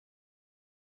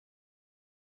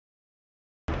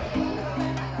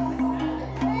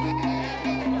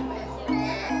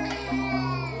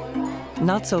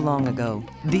Not so long ago,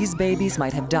 these babies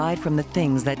might have died from the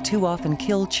things that too often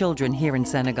kill children here in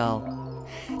Senegal: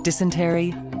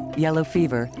 dysentery, yellow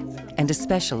fever, and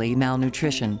especially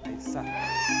malnutrition.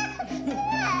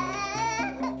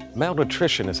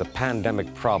 Malnutrition is a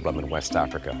pandemic problem in West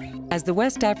Africa. As the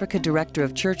West Africa Director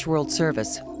of Church World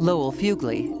Service, Lowell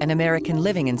Fuglie, an American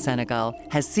living in Senegal,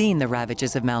 has seen the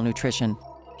ravages of malnutrition.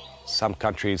 Some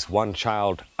countries, 1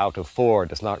 child out of 4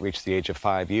 does not reach the age of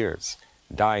 5 years,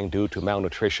 dying due to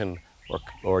malnutrition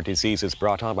or diseases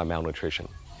brought on by malnutrition.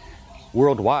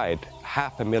 Worldwide,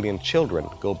 500,000 children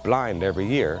go blind every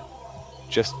year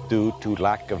just due to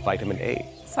lack of vitamin A.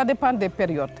 Ça dépend des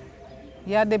périodes.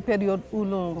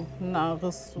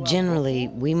 Generally,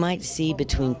 we might see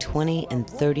between 20 and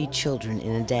 30 children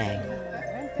in a day.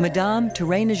 Madame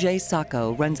Tourénege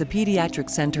Sako runs a pediatric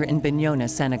center in Bignona,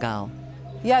 Senegal.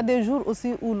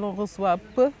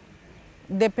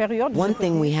 One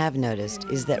thing we have noticed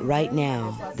is that right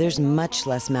now, there's much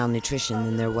less malnutrition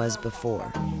than there was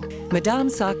before. Madame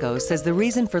Sako says the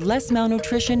reason for less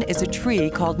malnutrition is a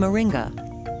tree called Moringa.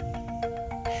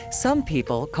 Some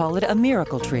people call it a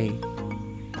miracle tree.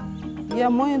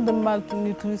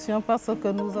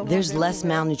 There's less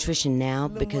malnutrition now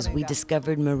because we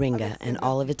discovered Moringa and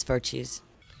all of its virtues.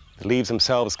 The leaves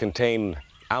themselves contain,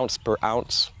 ounce per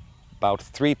ounce, about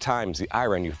 3 times the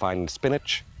iron you find in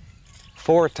spinach,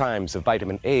 4 times the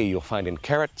vitamin A you'll find in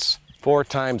carrots, 4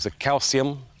 times the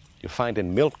calcium you find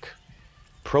in milk,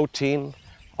 protein,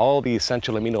 all the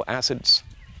essential amino acids.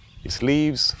 Its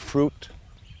leaves, fruit,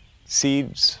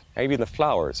 seeds, and even the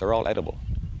flowers are all edible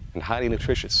and highly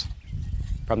nutritious.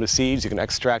 From the seeds, you can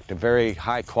extract a very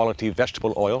high-quality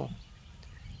vegetable oil.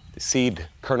 The seed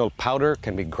kernel powder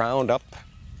can be ground up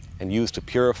and used to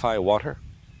purify water.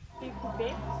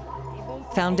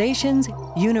 Foundations,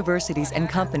 universities, and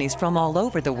companies from all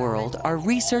over the world are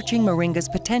researching Moringa's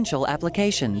potential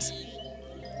applications.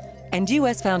 And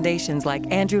U.S. foundations like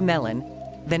Andrew Mellon,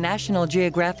 the National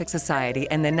Geographic Society,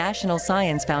 and the National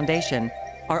Science Foundation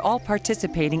are all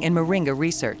participating in Moringa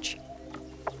research.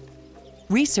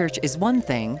 Research is one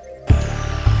thing,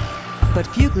 but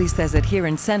Fuglie says that here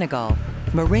in Senegal,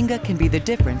 Moringa can be the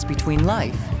difference between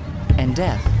life and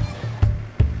death.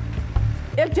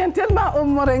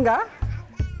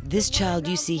 This child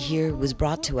you see here was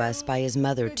brought to us by his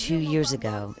mother 2 years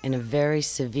ago in a very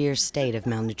severe state of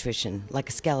malnutrition, like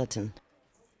a skeleton.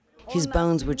 His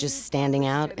bones were just standing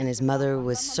out and his mother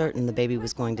was certain the baby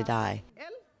was going to die.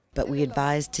 But we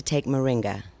advised to take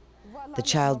Moringa. The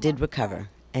child did recover,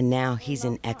 and now he's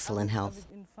in excellent health.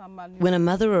 When a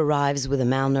mother arrives with a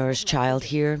malnourished child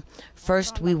here,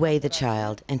 first we weigh the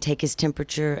child and take his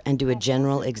temperature and do a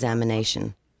general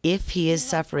examination. If he is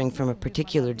suffering from a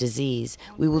particular disease,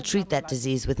 we will treat that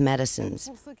disease with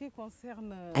medicines.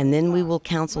 And then we will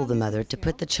counsel the mother to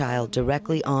put the child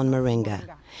directly on Moringa.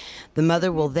 The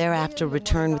mother will thereafter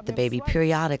return with the baby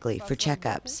periodically for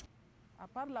checkups.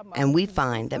 And we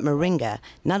find that Moringa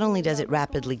not only does it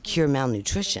rapidly cure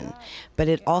malnutrition, but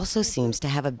it also seems to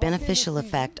have a beneficial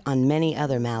effect on many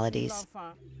other maladies.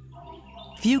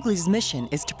 Fuglie's mission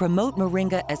is to promote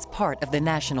Moringa as part of the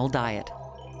national diet.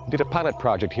 We did a pilot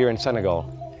project here in Senegal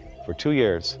for 2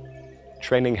 years,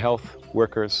 training health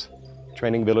workers,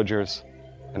 training villagers,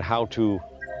 and how to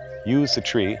use the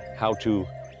tree, how to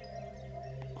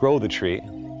grow the tree.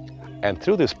 And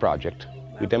through this project,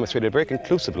 we demonstrated very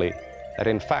conclusively that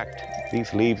in fact,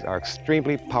 these leaves are an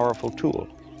extremely powerful tool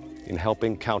in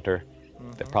helping counter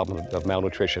the problem of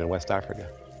malnutrition in West Africa.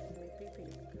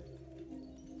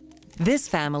 This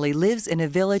family lives in a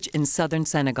village in southern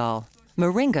Senegal.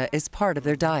 Moringa is part of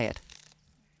their diet.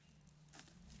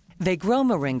 They grow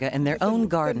Moringa in their own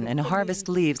garden and harvest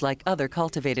leaves like other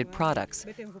cultivated products.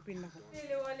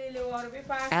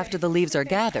 After the leaves are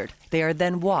gathered, they are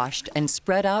then washed and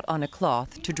spread out on a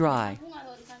cloth to dry.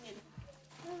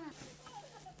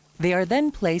 They are then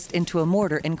placed into a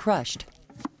mortar and crushed.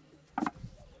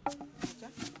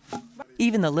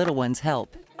 Even the little ones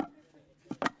help.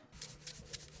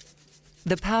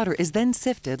 The powder is then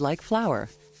sifted like flour.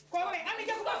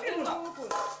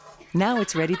 Now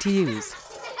it's ready to use.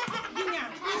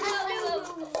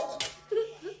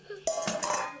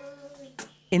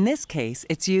 In this case,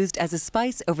 it's used as a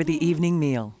spice over the evening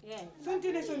meal.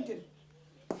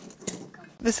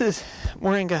 This is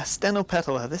Moringa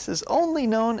stenopetala. This is only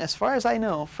known, as far as I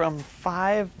know, from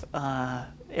 5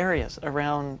 areas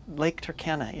around Lake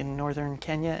Turkana in northern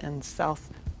Kenya and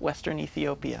southwestern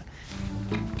Ethiopia.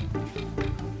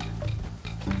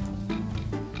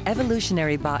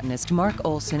 Evolutionary botanist Mark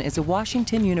Olson is a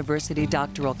Washington University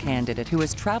doctoral candidate who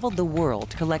has traveled the world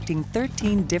collecting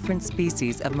 13 different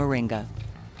species of Moringa.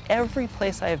 every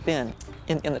place I have been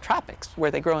in the tropics, where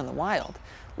they grow in the wild,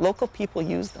 local people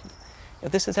use them.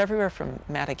 This is everywhere from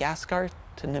Madagascar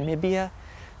to Namibia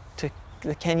to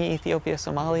the Kenya, Ethiopia,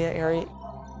 Somalia area.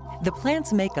 The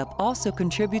plant's makeup also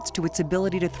contributes to its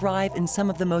ability to thrive in some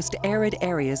of the most arid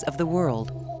areas of the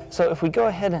world. So if we go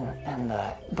ahead and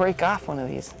break off one of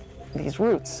these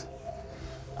roots,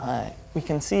 we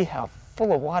can see how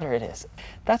full of water it is.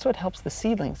 That's what helps the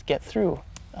seedlings get through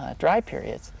dry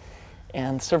periods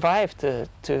and survive to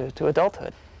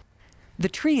adulthood. The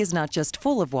tree is not just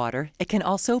full of water, it can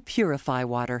also purify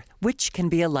water, which can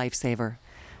be a lifesaver.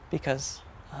 Because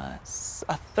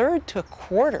a third to a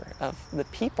quarter of the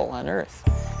people on Earth,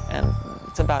 and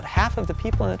it's about half of the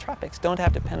people in the tropics, don't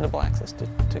have dependable access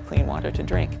to clean water to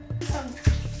drink.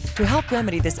 To help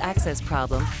remedy this access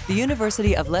problem, the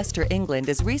University of Leicester, England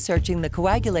is researching the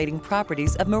coagulating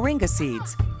properties of moringa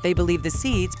seeds. They believe the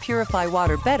seeds purify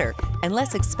water better and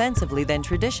less expensively than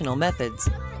traditional methods.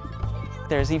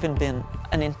 There's even been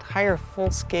an entire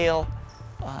full-scale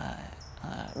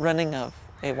running of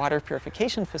a water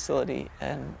purification facility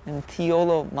in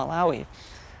Tiolo, Malawi,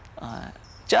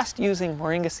 just using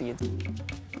moringa seeds.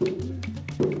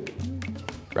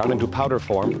 Ground into powder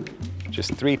form,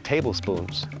 just 3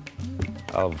 tablespoons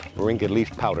of moringa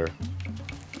leaf powder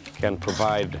can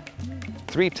provide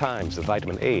 3 times the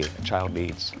vitamin A a child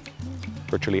needs,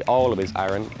 virtually all of his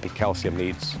iron and calcium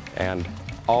needs, and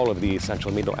all of the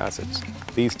essential amino acids.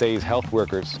 These days, health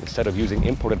workers, instead of using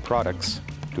imported products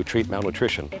to treat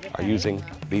malnutrition, are using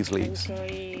these leaves.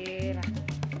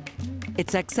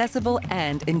 It's accessible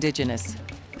and indigenous.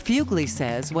 Fuglie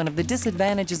says one of the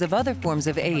disadvantages of other forms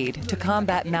of aid to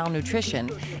combat malnutrition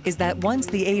is that once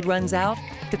the aid runs out,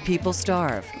 the people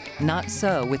starve. Not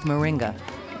so with moringa.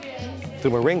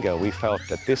 Through moringa, we felt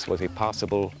that this was a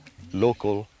possible,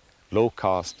 local,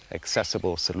 low-cost,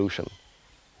 accessible solution,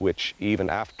 which even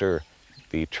after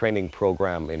the training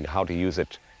program in how to use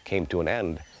it came to an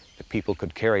end, the people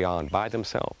could carry on by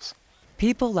themselves.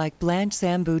 People like Blanche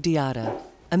Sambu Diata,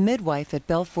 a midwife at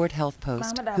Belfort Health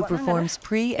Post who performs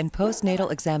pre- and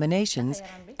postnatal examinations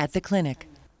at the clinic.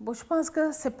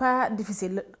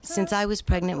 Since I was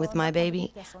pregnant with my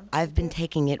baby, I've been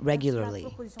taking it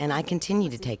regularly, and I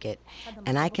continue to take it.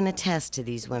 And I can attest to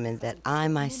these women that I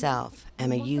myself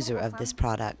am a user of this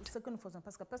product.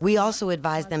 We also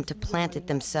advise them to plant it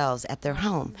themselves at their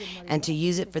home and to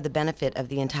use it for the benefit of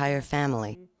the entire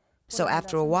family. So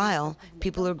after a while,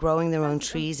 people are growing their own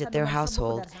trees at their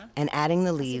household and adding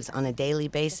the leaves on a daily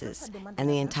basis, and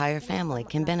the entire family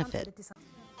can benefit.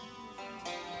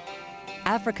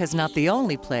 Africa's not the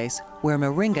only place where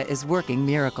moringa is working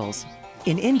miracles.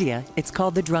 In India, it's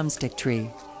called the drumstick tree.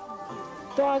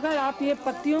 They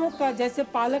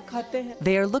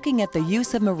are looking at the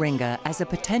use of moringa as a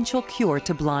potential cure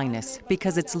to blindness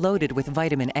because it's loaded with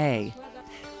vitamin A.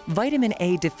 Vitamin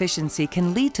A deficiency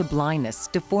can lead to blindness,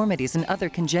 deformities, and other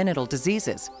congenital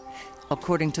diseases.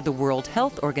 According to the World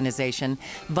Health Organization,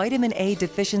 vitamin A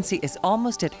deficiency is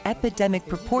almost at epidemic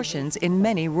proportions in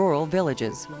many rural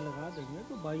villages.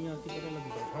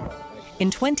 In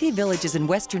 20 villages in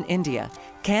western India,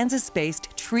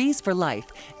 Kansas-based Trees for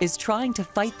Life is trying to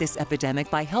fight this epidemic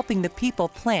by helping the people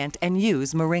plant and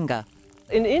use moringa.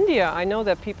 In India, I know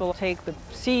that people take the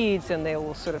seeds and they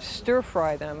will sort of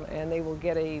stir-fry them, and they will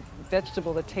get a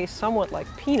vegetable that tastes somewhat like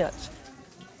peanuts.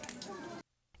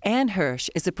 Ann Hirsch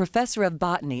is a professor of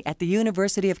botany at the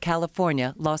University of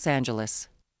California, Los Angeles.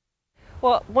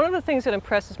 Well, one of the things that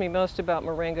impresses me most about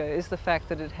moringa is the fact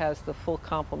that it has the full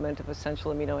complement of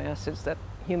essential amino acids that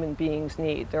human beings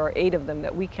need. There are 8 of them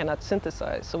that we cannot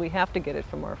synthesize, so we have to get it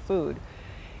from our food.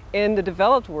 In the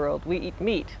developed world, we eat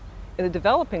meat. In the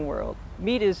developing world,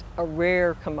 meat is a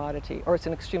rare commodity, or it's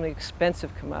an extremely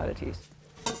expensive commodity.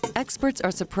 Experts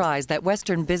are surprised that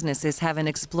Western businesses haven't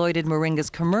exploited moringa's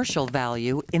commercial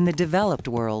value in the developed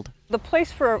world. The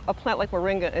place for a plant like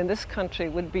moringa in this country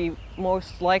would be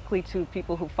most likely to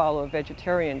people who follow a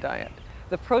vegetarian diet.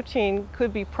 The protein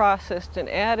could be processed and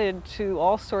added to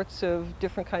all sorts of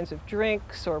different kinds of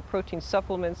drinks or protein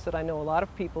supplements that I know a lot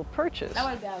of people purchase.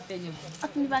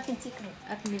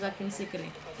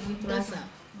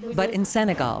 But in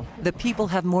Senegal, the people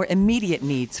have more immediate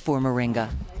needs for moringa.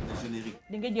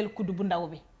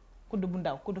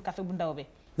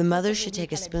 The mother should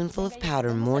take a spoonful of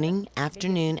powder morning,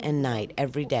 afternoon, and night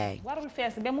every day.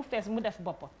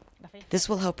 This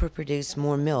will help her produce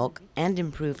more milk and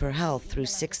improve her health through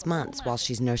 6 months while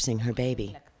she's nursing her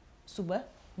baby.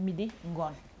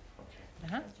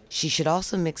 She should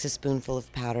also mix a spoonful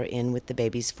of powder in with the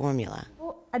baby's formula.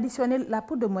 Additionner la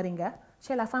poudre de moringa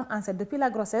chez la femme enceinte depuis la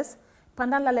grossesse,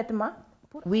 pendant l'allaitement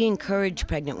We encourage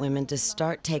pregnant women to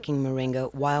start taking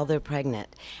moringa while they're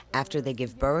pregnant, after they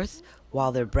give birth,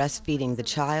 while they're breastfeeding the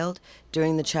child,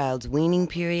 during the child's weaning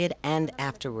period, and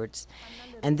afterwards.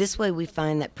 And this way we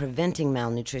find that preventing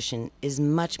malnutrition is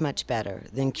much, much better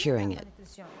than curing it.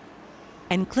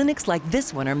 And clinics like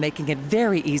this one are making it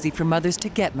very easy for mothers to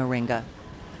get moringa.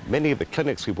 Many of the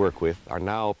clinics we work with are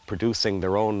now producing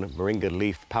their own moringa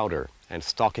leaf powder and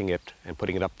stocking it and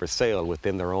putting it up for sale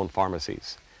within their own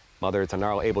pharmacies. Mothers are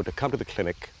now able to come to the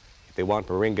clinic. If they want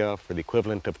moringa for the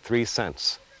equivalent of 3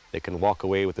 cents, they can walk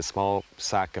away with a small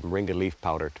sack of moringa leaf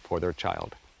powder for their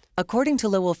child. According to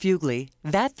Lowell Fuglie,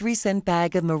 that 3-cent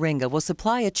bag of moringa will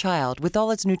supply a child with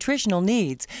all its nutritional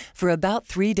needs for about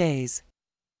 3 days.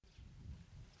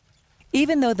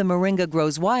 Even though the moringa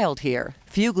grows wild here,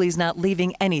 Fuglie's not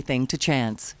leaving anything to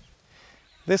chance.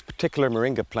 This particular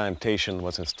moringa plantation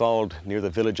was installed near the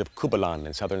village of Kubalan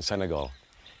in southern Senegal.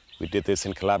 We did this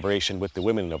in collaboration with the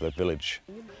women of the village.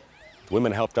 The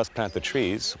women helped us plant the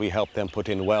trees. We helped them put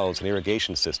in wells and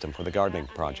irrigation system for the gardening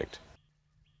project.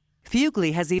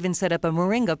 Fuglie has even set up a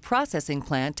moringa processing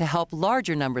plant to help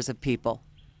larger numbers of people.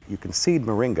 You can seed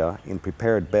moringa in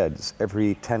prepared beds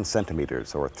every 10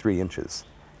 centimeters or 3 inches.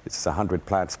 It's 100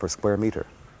 plants per square meter.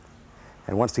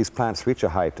 And once these plants reach a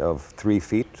height of 3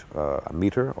 feet, a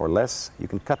meter or less, you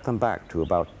can cut them back to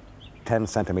about 10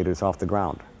 centimeters off the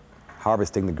ground,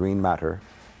 harvesting the green matter,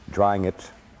 drying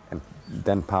it, and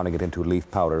then pounding it into leaf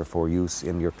powder for use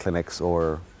in your clinics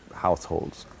or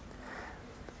households.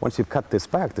 Once you've cut this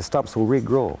back, the stumps will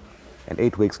regrow, and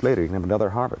 8 weeks later you can have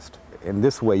another harvest. In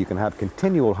this way you can have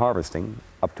continual harvesting,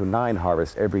 up to 9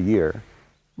 harvests every year,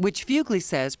 which Fuglie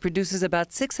says produces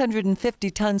about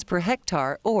 650 tons per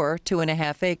hectare, or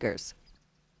 2.5 acres.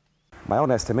 My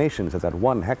own estimations is that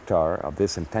 1 hectare of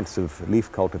this intensive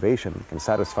leaf cultivation can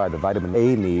satisfy the vitamin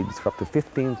A needs for up to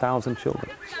 15,000 children.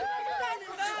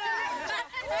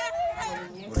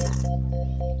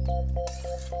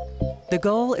 The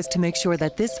goal is to make sure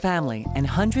that this family and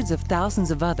hundreds of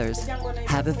thousands of others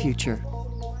have a future.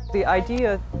 The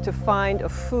idea to find a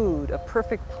food, a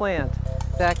perfect plant,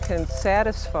 that can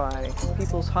satisfy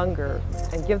people's hunger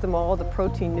and give them all the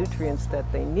protein nutrients that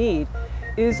they need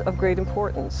is of great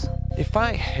importance. If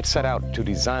I had set out to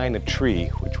design a tree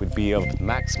which would be of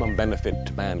maximum benefit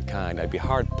to mankind, I'd be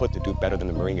hard put to do better than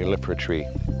the Moringa oleifera tree.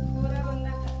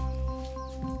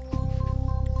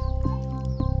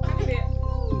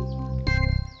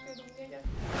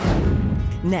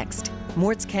 Next,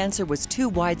 Mort's cancer was too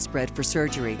widespread for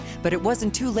surgery, but it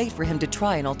wasn't too late for him to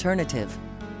try an alternative.